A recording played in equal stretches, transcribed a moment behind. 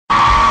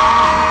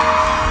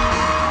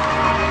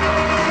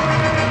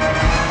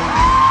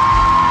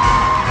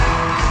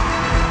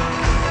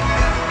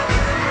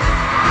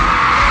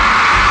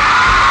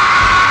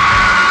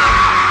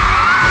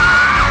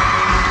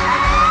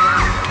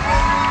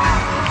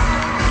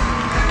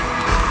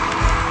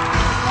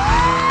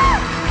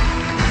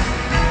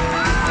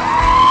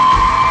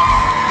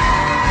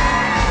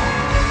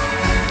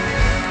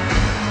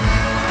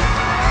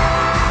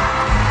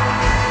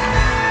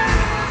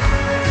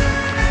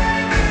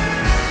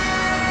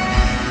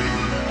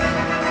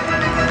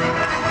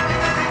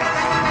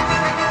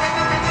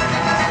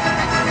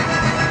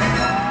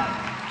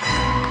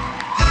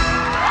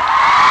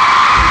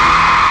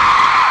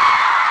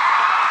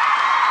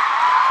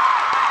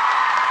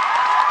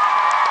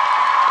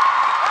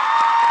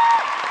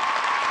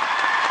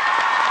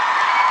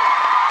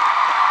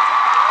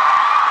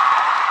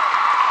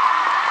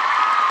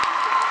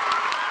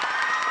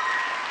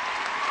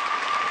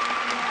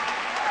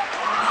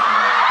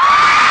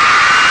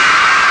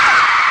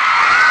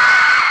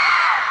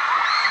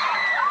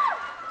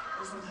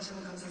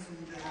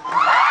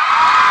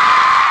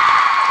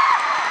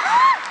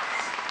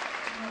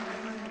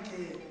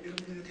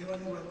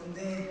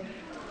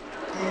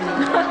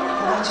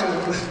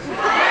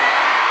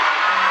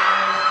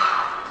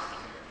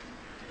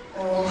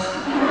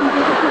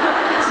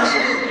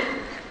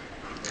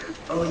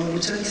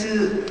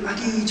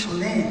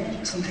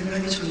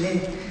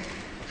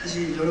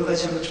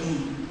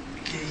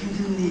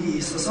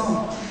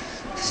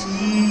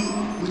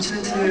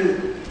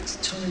모차르트를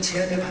처음에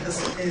제안을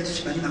받았을 때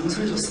솔직히 많이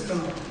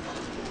망설여졌어요.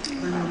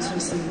 많이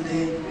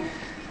망설였었는데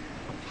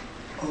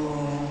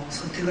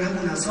선택을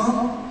하고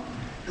나서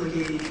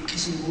여기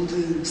계신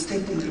모든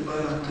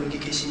스태프분들과 또 여기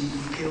계신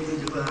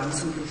배우분들과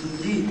앙상블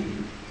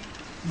분들이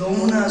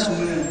너무나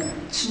정말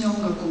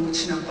친형 같고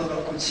친아빠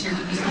같고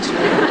친동생처럼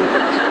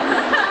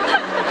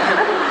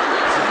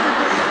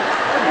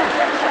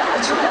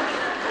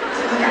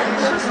생각해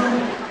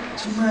주셔서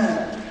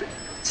정말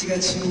제가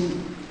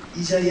지금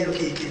이 자리에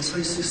이렇게 서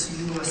있을 수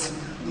있는 것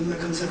같습니다. 너무나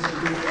감사드리고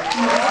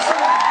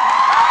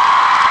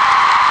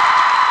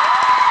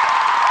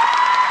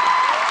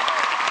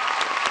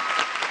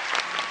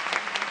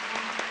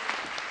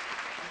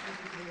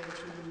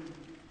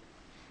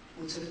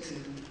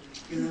모차르트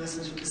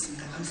연락했으면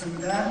좋겠습니다.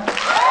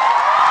 감사합니다.